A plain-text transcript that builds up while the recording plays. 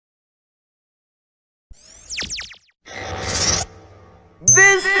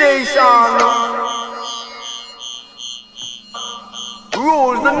This station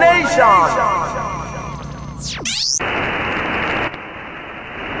rules the nation.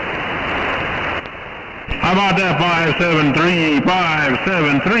 How about that 573,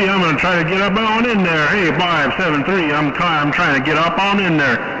 573? I'm going to try to get up on in there. Hey, 573, I'm trying to get up on in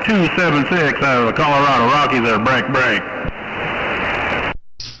there. 276 out of the Colorado Rockies there, break.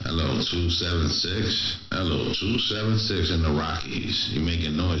 Hello, 276. Hello, 276 in the Rockies. You're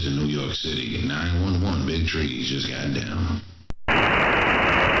making noise in New York City. 911, big trees just got down.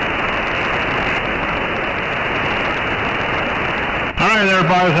 All right there,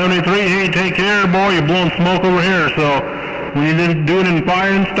 573. Hey, take care, boy. You're blowing smoke over here. So when you do it in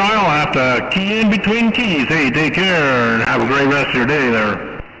fire style, I have to key in between keys. Hey, take care and have a great rest of your day there.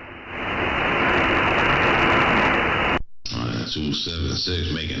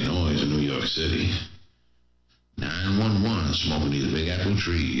 276 making noise in New York City. 911 smoking these big apple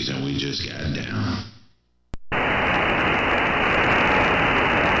trees and we just got down.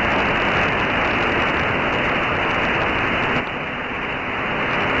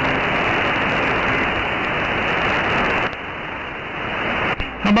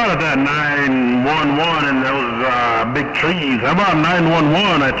 How about that 911 and those big trees? How about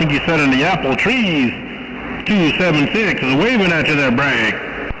 911? I think you said in the apple trees. 276 is waving at you there, Bragg.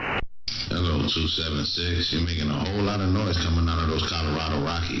 Hello, 276. You're making a whole lot of noise coming out of those Colorado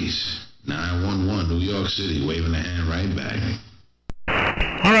Rockies. 911, New York City, waving a hand right back.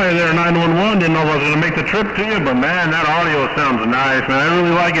 All right there, 911. Didn't know if I was going to make the trip to you, but man, that audio sounds nice, man. I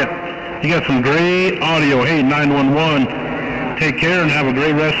really like it. You got some great audio. Hey, 911, take care and have a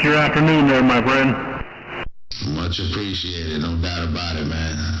great rest of your afternoon there, my friend. Much appreciated, no doubt about it,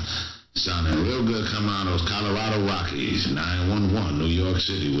 man. Sounding real good coming out of those Colorado Rockies. 911, New York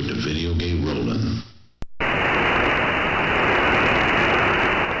City with the video gate rolling.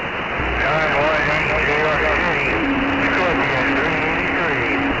 911, New York City. Scorpion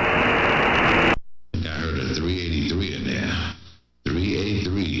 383. I think I heard a 383 in there.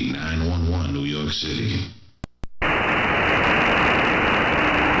 383, 911, New York City.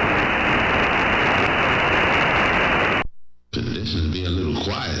 Conditions be a little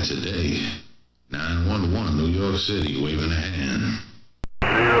quiet today. 911, New York City, waving a hand.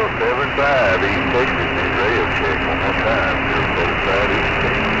 075, East Texas, is radio check one more time. 075, East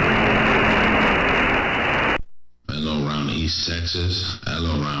Texas. Hello, around East Texas.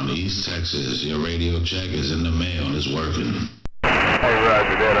 Hello, around East Texas. Your radio check is in the mail. It's working. Hey,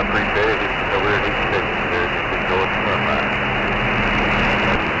 roger that. I appreciate it. We're in East Texas. Just north of Sunlight.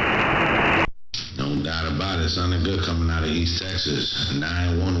 No doubt about it. Sounding good coming out of East Texas.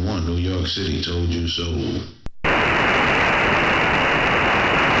 911, New York City told you so.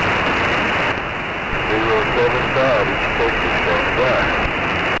 075, East Texas, stand by.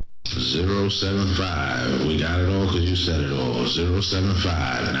 075. We got it all because you said it all.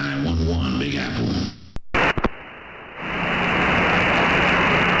 075, 911, Big Apple.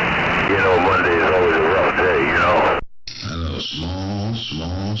 You know, Monday is always a rough day, you know. Hello, small.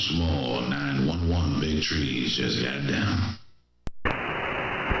 911, big trees just got down.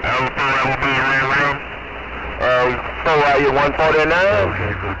 So are you 149?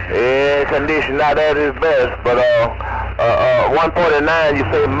 Yeah, condition not at its best, but 149, you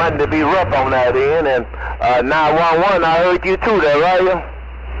say Monday be rough on that end, and 911, I heard you too there, are you?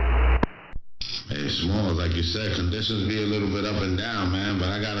 Hey, Small, like you said, conditions be a little bit up and down, man, but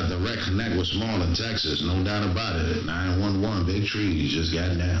I got a direct connect with Small in Texas, no doubt about it. 911, big trees just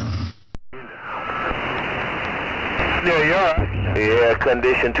got down. Yeah, you are. Yeah,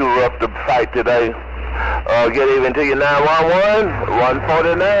 condition too rough to fight today. Get even to your 911,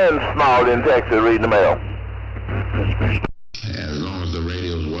 149, Small in Texas, reading the mail. Yeah, as long as the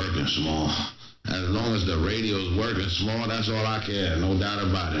radio's working, Small. As long as the radio's working, Small, that's all I care. No doubt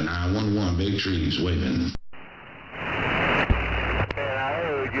about it. 911, big trees waving. And I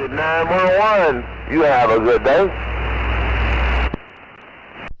heard you 911. You have a good day.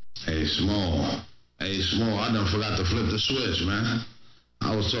 Hey, Small, I done forgot to flip the switch, man.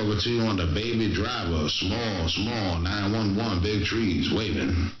 I was talking to you on the baby driver. Small, 911, big trees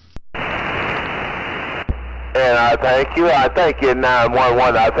waving. And I thank you,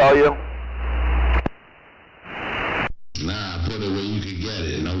 911, I tell you. Nah, put it where you can get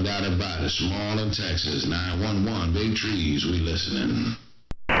it, no doubt about it. Small in Texas, 911, big trees, we listening.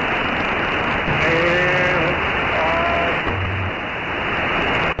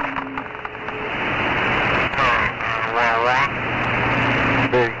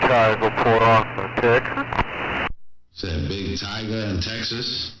 Big Tiger Port Arthur, Texas. Said Big Tiger in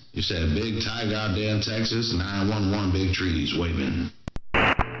Texas? You said Big Tiger out there in Texas? 911, big trees waving.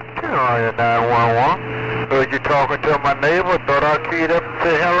 Oh, yeah, 911. Heard you talking to my neighbor. Thought I'd keyed up and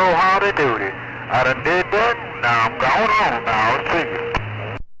say hello, howdy doody. I done did that. Now I'm going home now. I'll see you.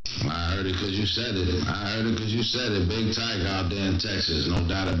 I heard it because you said it. Big Tiger out there in Texas, no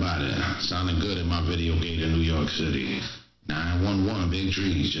doubt about it. Sounded good in my video gate in New York City. 911, big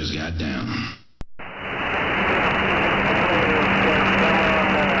trees just got down.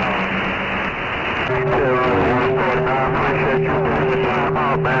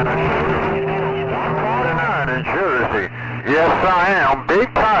 In Jersey. Yes, I am.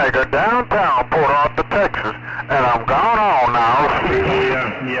 Big Tiger, downtown Port Arthur, Texas. And I'm gone on now.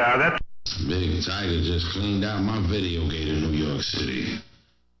 Yeah, that's... Big Tiger just cleaned out my video gate in New York City.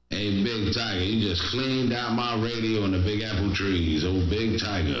 Hey, Big Tiger, you just cleaned out my radio in the Big Apple trees. Oh, Big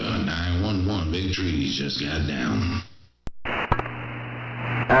Tiger, 911, big trees just got down.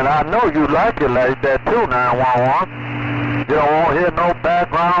 And I know you like it like that too, 911. You don't want to hear no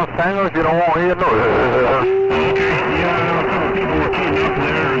background singers. You don't want to hear no... Yeah, some people were keying up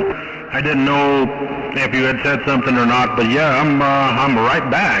there. I didn't know if you had said something or not, but yeah, I'm right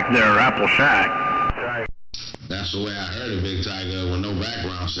back there, Apple Shack. That's the way I heard it, Big Tiger, with no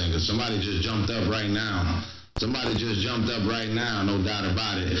background singers. Somebody just jumped up right now. No doubt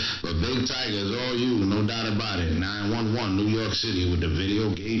about it. But Big Tiger is all you, no doubt about it. 911, New York City with the video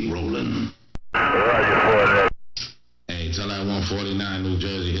gate rolling. Hey, tell that 149 New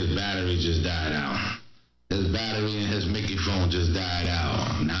Jersey his battery just died out. His battery and his Mickey phone just died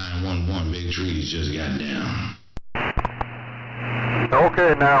out. 911, big trees just got down.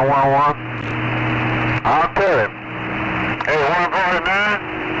 Okay, 911. I'll tell him. Hey,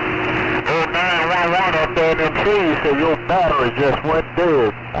 149? Hey, 911 up there in the trees, so your battery just went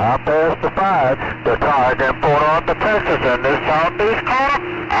dead. I passed the 5, the Tiger in Port Arthur, Texas, in this southeast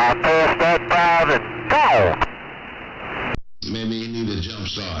corner. I passed that 5 and go. Maybe he need a jump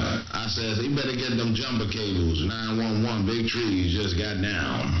start. I said, he better get them jumper cables. 911, big trees just got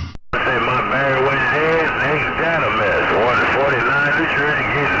down. Say my battery went dead, ain't that a mess. 149 New Jersey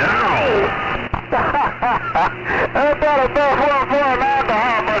get down. Ain't that a best 149 to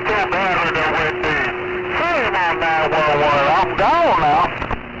how much your battery that went dead? Say my 911, I'm gone now.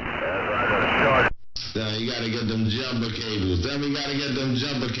 You gotta get them jumper cables. Tell me you gotta get them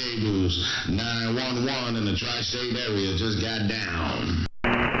jumper cables. 911 in the tri-state area just got down.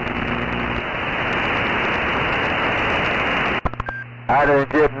 I didn't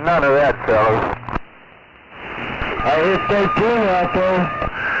get none of that, fellas. I hit that king out there.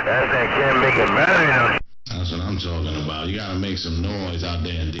 That's that can't make a battery. That's what I'm talking about. You gotta make some noise out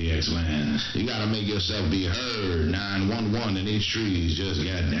there in DX land. You gotta make yourself be heard. 911 in these trees just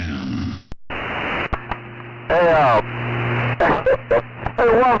got down. Hey,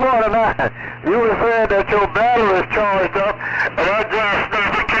 hey, 149, you were saying that your battery is charged up, and I just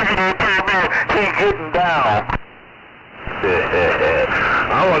started kicking it to me, keep getting down.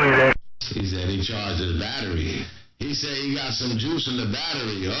 I want to that. He said he charged his battery. He said he got some juice in the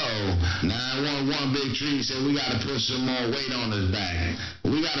battery. Oh, 911 big tree said we gotta put some more weight on his back.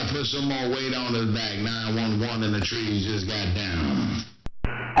 We gotta put some more weight on his back. 911 in the trees just got down.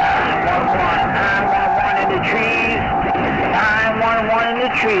 911 in the trees. 911 in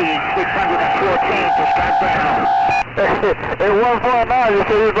the trees. 614 just got down. Hey, 149, you said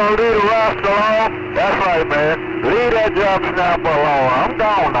you're going to leave the rascal alone? That's right, man. Leave that job snapper alone. I'm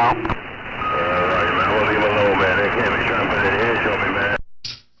gone now. All right, man. We'll leave him alone, man. They can't be trying to put it in. Show me, man.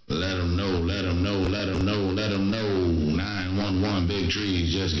 Let him know, let him know, let him know, let him know. 911 big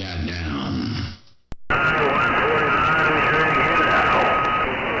trees just got down.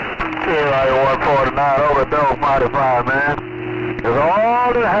 149 over dog modified, man. It's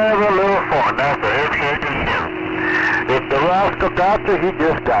all to have a little fun. That's the everything you do. If the rascal got you, he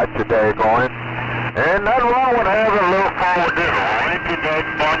just got you, daggone it. Ain't nothing wrong with having a little fun with this rinky-dink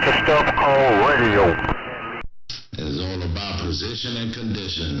bunch of stuff called radio. It's all about position and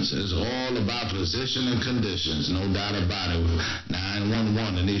conditions. It's all about position and conditions. No doubt about it.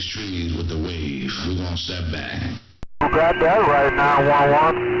 911 in these trees with the wave. We're going to step back. You got that right,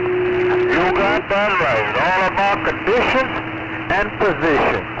 911. You got that right. It's all about conditions and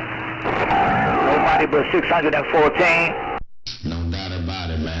position. Nobody but 614. No doubt about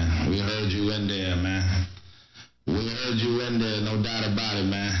it, man. We heard you in there, man. We heard you in there, no doubt about it,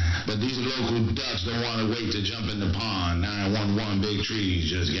 man. But these local ducks don't want to wait to jump in the pond. 911 big trees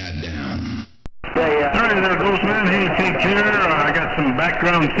just got down. All right, there goes, man. Hey, take care. I got some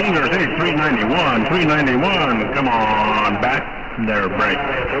background singers. Hey, 391. Come on, back there, break.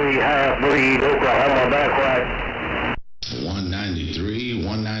 3 half-breed Oklahoma back right.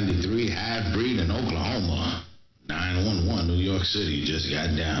 193 half-breed in Oklahoma. 911, New York City, just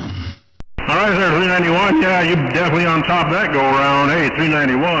got down. All right, sir, 391. Yeah, you definitely on top of that go around. Hey,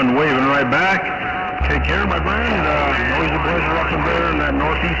 391, waving right back. Take care, my friend. Noisy boys are up in there in that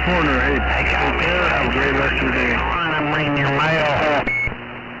northeast corner. Hey, take care. Have a great rest of your day. I'm reading your mail.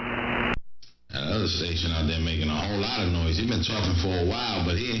 That other station out there making a whole lot of noise. He's been talking for a while,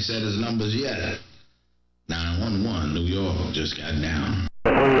 but he ain't said his numbers yet. 911, New York, just got down.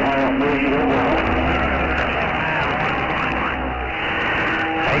 They got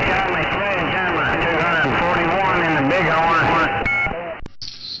me Sledgehammer 241 in the big horn.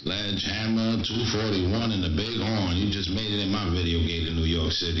 Sledgehammer 241 in the big horn. You just made it in my video gate in New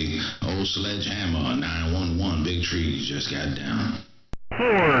York City. Old Sledgehammer 911, big trees just got down.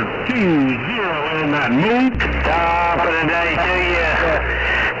 420 in that move. Top of the day to you.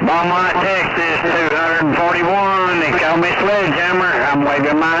 Beaumont, Texas 241. They call me Sledgehammer. I'm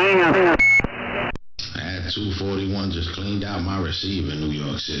waving my hand. At 241 just cleaned out my receiver in New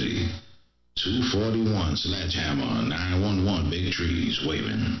York City. 241 Sledgehammer 911, big trees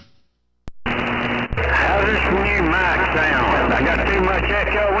waving. How's this new mic sound? I got too much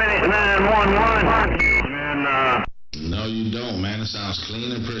echo in it, 911. And, No, you don't, man. It sounds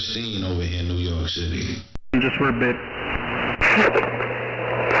clean and pristine over here in New York City. just for a bit.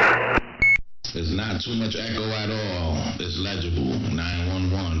 There's not too much echo at all. It's legible.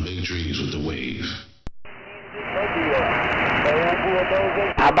 911, big trees with the wave.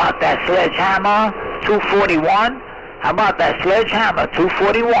 How about that Sledgehammer 241? How about that Sledgehammer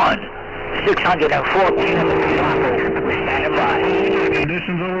 241? 614. Standing by.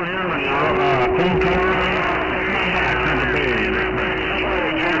 Conditions over here, cool tour.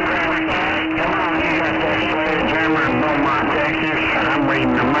 Sledgehammer in Beaumont, Texas. I'm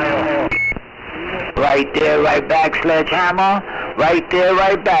reading the mail. Right there, right back, Sledgehammer. Right there,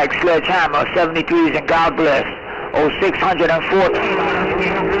 right back, Sledgehammer. 73s and God bless. Oh, 614. Oh,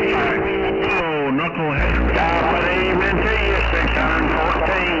 knucklehead. Top of the evening to you,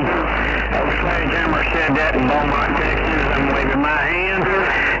 614. Sledgehammer said that in Beaumont, Texas. I'm waving my hand,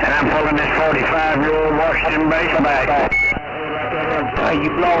 and I'm pulling this 45-year-old Washington base back. You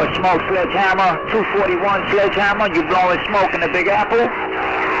blowing smoke, Sledgehammer? 241 Sledgehammer, you blowing smoke in the Big Apple?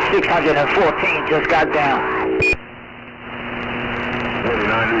 614 just got down.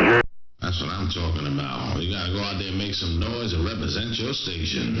 That's what I'm talking about. You gotta go out there and make some noise and represent your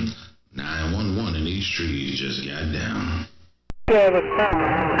station. 911 in these trees just got down.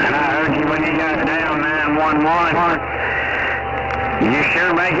 And I heard you when you got down, 911. You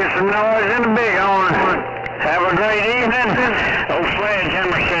sure making some noise in the big horn. Have a great evening. Old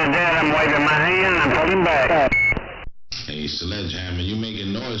Sledgehammer said that. I'm waving my hand and I'm pulling back. Hey, Sledgehammer, you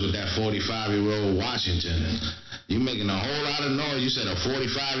making noise with that 45-year-old Washington. You making a whole lot of noise. You said a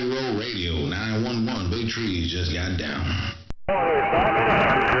 45-year-old radio. 911, big trees just got down.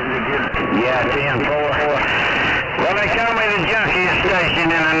 Yeah, 10-4. Well, they call me the junkiest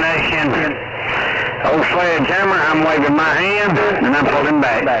station in the nation. Old Sledgehammer, I'm waving my hand and I'm pulling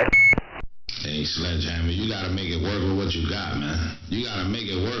back. Hey, Sledgehammer, you gotta make it work with what you got, man. You gotta make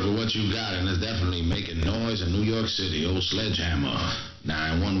it work with what you got, and it's definitely making noise in New York City. Old Sledgehammer,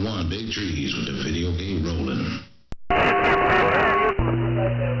 911, big trees with the video game rolling.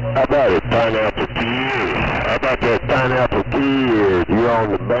 How about it, Pineapple Kid? How about that Pineapple Kid? You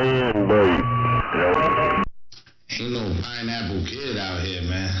on the band, babe. Ain't no Pineapple Kid out here,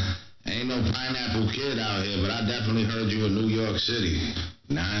 man. Ain't no Pineapple Kid out here, but I definitely heard you in New York City.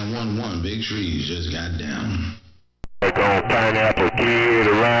 911, big trees just got down. Back on Pineapple Kid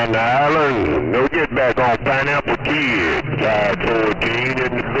around the island. No get back on Pineapple Kid. 514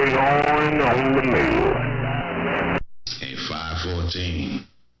 in the big horn on the mill. Hey, 514.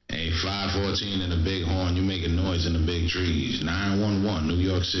 Hey, 514 in the big horn. You making noise in the big trees. 911, New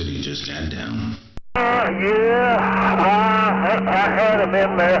York City just got down. Yeah, I had him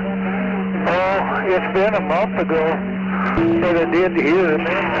in there. Oh, it's been a month ago. But I did hear him in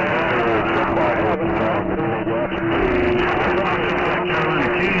there.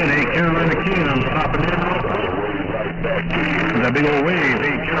 Hey, Carolina Kid, I'm popping in. That big old wave.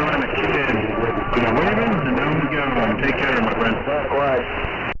 Hey, Carolina Kid. You're waving, and down we go. Take care, my friend. Right.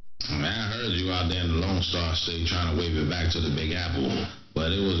 Man, I heard you out there in the Lone Star State trying to wave it back to the Big Apple.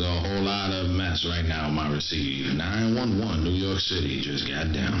 But it was a whole lot of mess right now on my receive. 911, New York City just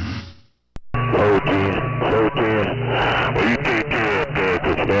got down. Okay. Well, you take care of that,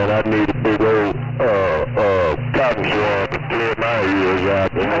 'cause, man, I need a big old, cotton swab to clear my ears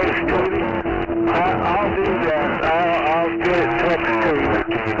out. I'll do that. I'll get it touched to you.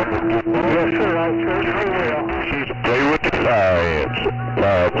 Yes, sir, I certainly will. Play with the fire ants.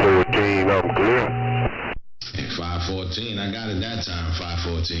 514, I'm clear. Hey, 514. 514, I got it that time,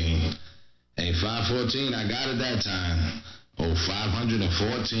 514. Hey, 514, I got it that time. Oh,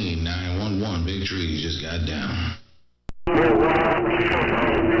 514, 911, big trees just got down.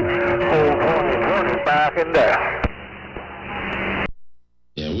 Back and down.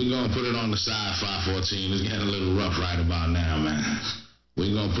 Yeah, we're going to put it on the side, 514. It's getting a little rough right about now, man.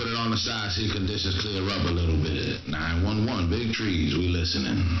 We're going to put it on the side, see conditions clear up a little bit. 911, big trees, we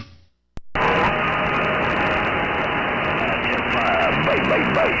listening.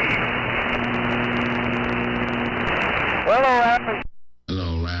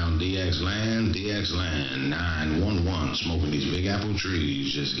 Hello, round DX land, 911, smoking these Big Apple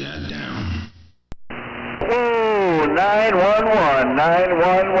trees, just got down. Whoa,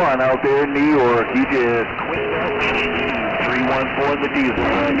 911 out there in New York. You just quit 314 in the diesel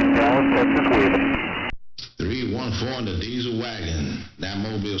wagon, Dallas, Texas waving. 314 in the diesel wagon. That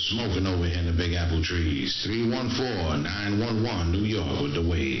mobile smoking over here in the Big Apple trees. 314, 911, New York with the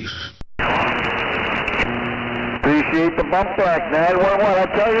wave. Appreciate the bump back, 911. I'll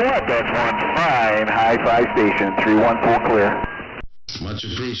tell you what, that's one fine hi-fi station. 314 clear. Much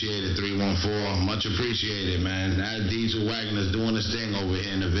appreciated, 314. Much appreciated, man. That diesel wagon is doing its thing over here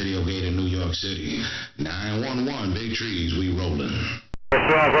in the video gate in New York City. 911, big trees, we rolling.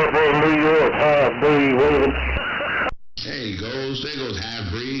 New York, half-breed, waving. Hey, there goes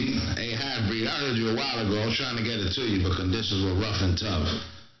half-breed. Hey, half-breed, I heard you a while ago. I was trying to get it to you, but conditions were rough and tough.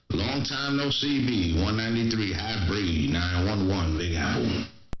 Long time no CB, 193, half-breed, 911, Big Apple.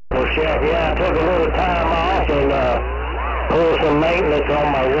 Well, Chef, yeah, I took a little time off and pulled some maintenance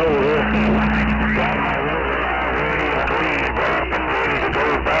on my roller.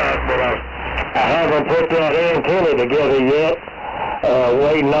 I haven't put that antenna together yet.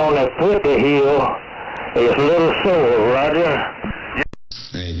 Waiting on the foot to heal. It's a little sore, Roger.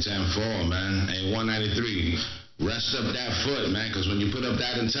 Hey, 10-4, man. Hey, 193. Rest up that foot, man, because when you put up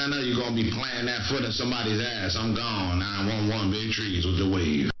that antenna, you're going to be planting that foot in somebody's ass. I'm gone. 911, big trees with the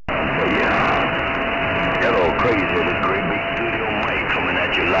wave. Yeah. Hello, crazy. This great big studio mic coming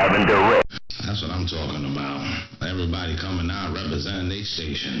at you live and direct. That's what I'm talking about. Everybody coming out representing their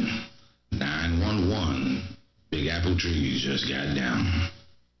station. 911. Big Apple trees just got down.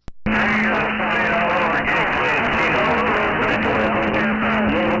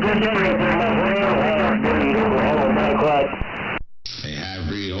 Hey,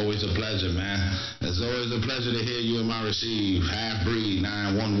 half-breed, always a pleasure, man. It's always a pleasure to hear you in my receive. Half-breed,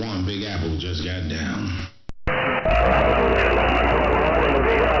 911, Big Apple just got down.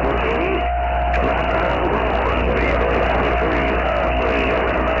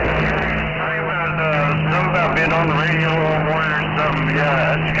 Been on the radio all morning or something.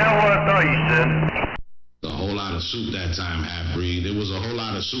 Yeah, that's kind of what I thought you said. A whole lot of soup that time, half-breed. There was a whole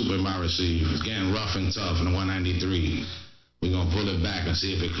lot of soup in my receive. It's getting rough and tough in the 193. We're going to pull it back and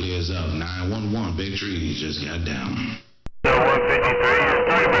see if it clears up. 911, big trees just got down.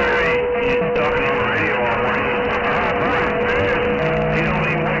 153, you're talking on the radio all morning. You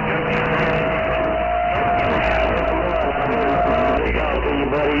don't even wake up. You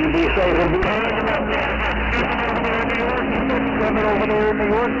buddy, you be safe and be coming over there in New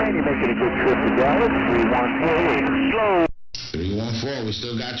York, man, you're making a good trip to Dallas. 314, slow. 314, we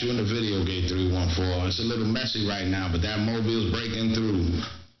still got you in the video gate, 314. It's a little messy right now, but that mobile's breaking through.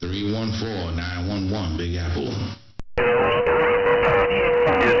 314, 911, Big Apple.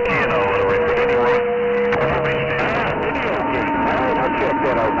 Just kidding all over it. I'll check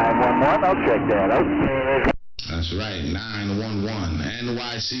that out, 911. I'll check that out. That's right, 911,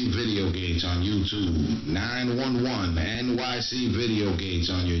 NYC Video Gates on YouTube. 911, NYC Video Gates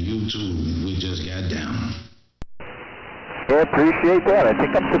on your YouTube. We just got down. Yeah, appreciate that. I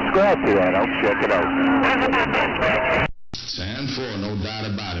think I'm subscribed to that. I'll check it out. 10-4, no doubt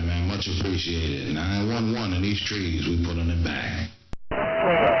about it, man. Much appreciated. 911 in these trees, we put on it back.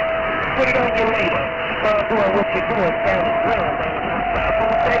 Put it on your label. Start doing what you're doing.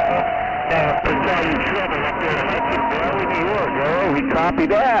 Oh, we copy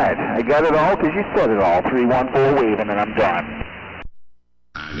that. I got it all because you said it all. 314 waving and I'm done.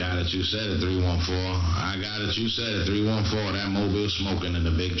 I got it, you said it, 314. I got it, you said it, 314. That mobile smoking in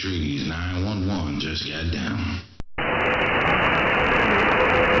the big trees. 911 just got down.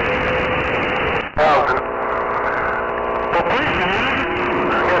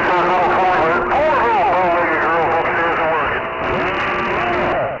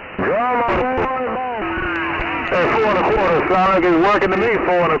 Sound like it's working to me,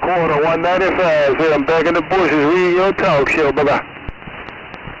 4 1/4, 195. So I'm back in the bushes reading your talk show, bye-bye.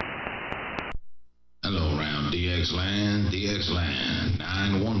 Hello, round DX land,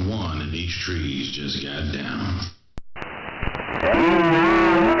 911, and these trees just got down.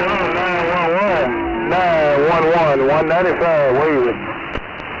 195, waving.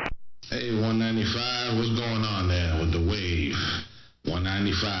 Hey, 195, what's going on there with the wave?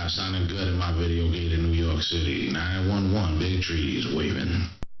 195 sounding good in my video gate in New York City. 911, big trees waving.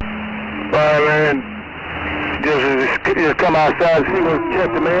 Alright, man. Just come outside and see what's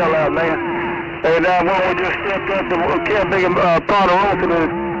check the mail out, man. Hey, 911, we just stepped up to Camping Ponderosa to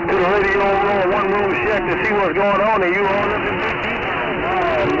the radio room, one room check to see what's going on, and you all looking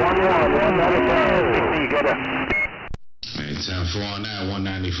big. 195. You got a... Hey, 10-4 on that,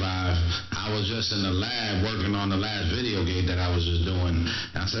 195. I was just in the lab working on the last video gate that I was just doing.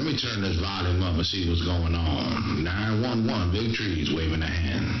 Now, so let me turn this volume up and see what's going on. 911, big trees waving a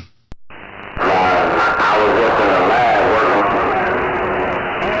hand. I was just in the lab working on the last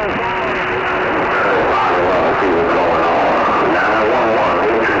volume up and see what's going on. 911,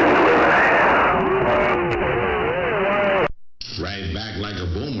 big trees waving a hand. Right back like a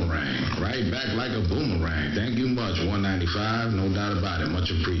boomerang. Right back like a boomerang. Thank you much, 195. No doubt about it. Much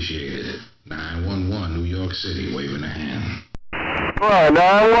appreciated. 911, New York City, waving a hand. Alright,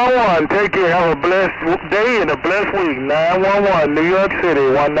 911, take care. Have a blessed day and a blessed week. 911, New York City,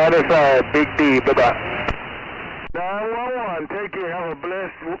 195, Big D. Bye-bye. 911, take care. Have a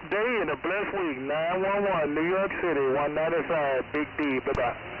blessed day and a blessed week. 911, New York City, 195, Big D.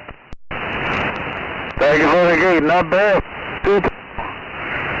 Bye-bye. Thank you for the gate. Not bad.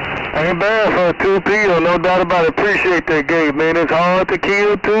 Ain't bad for a 2P, no doubt about it. Appreciate that gate, man. It's hard to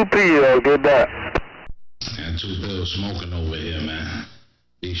kill 2P, get that. That 2 smoking over here, man.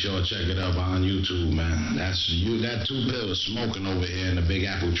 Be sure to check it up on YouTube, man. That's you. That 2 smoking over here in the Big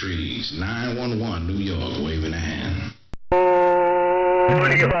Apple trees. 911, New York, waving a hand. What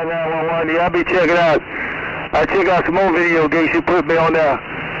do you got 911? Yeah, I'll be checking out. I check out some more video gates you put me on there.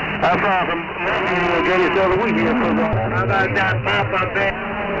 I found some more video gates the other weekend. How about that pop up there?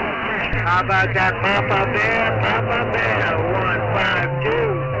 How about that pop up there? Pop up there.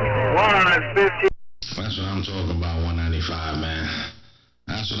 152, 150. That's what I'm talking about, 195, man.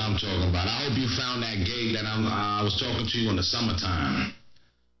 That's what I'm talking about. I hope you found that gate that I was talking to you in the summertime.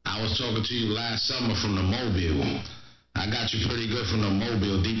 I was talking to you last summer from the Mobile. I got you pretty good from the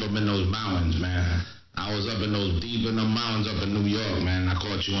Mobile, deep up in those mountains, man. I was up in those deep in the mountains up in New York, man. I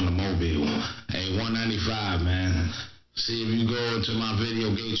caught you on the Mobile. Hey, 195, man. See if you go into my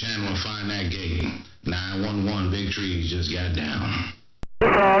video gate channel and find that gate. 911, big trees just got down. We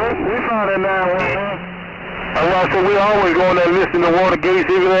found it 911. So we always go in there and listen to water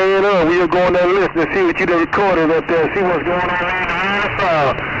gates, even they ain't up. We'll go in there and listen and see what you done recorded up there, see what's going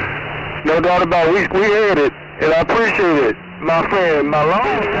on. No doubt about it. We heard it, and I appreciate it. My friend, my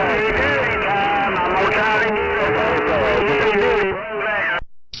long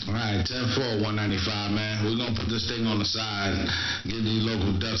Alright, 10-4, 195, man. We're going to put this thing on the side, give these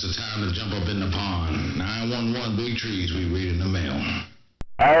local ducks a time to jump up in the pond. 911, big trees, we read in the mail.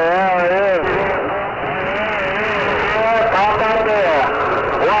 Hey,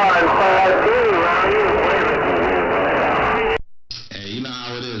 you know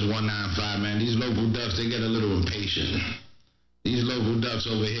how it is, 195, man. These local ducks, they get a little impatient. These local ducks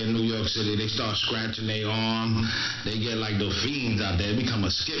over here in New York City, they start scratching their arm. They get like the fiends out there. They become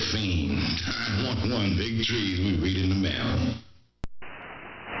a skip fiend. 911, big trees, we read in the mail.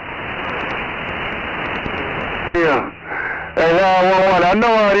 Yeah. Hey, 911, I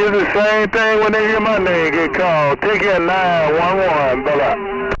know it is the same thing when they hear my name get called. Take care, 911,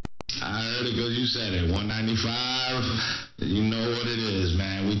 bye-bye. I heard it because you said it. 195, you know what it is,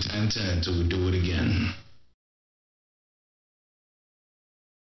 man. We 10-10 till we do it again.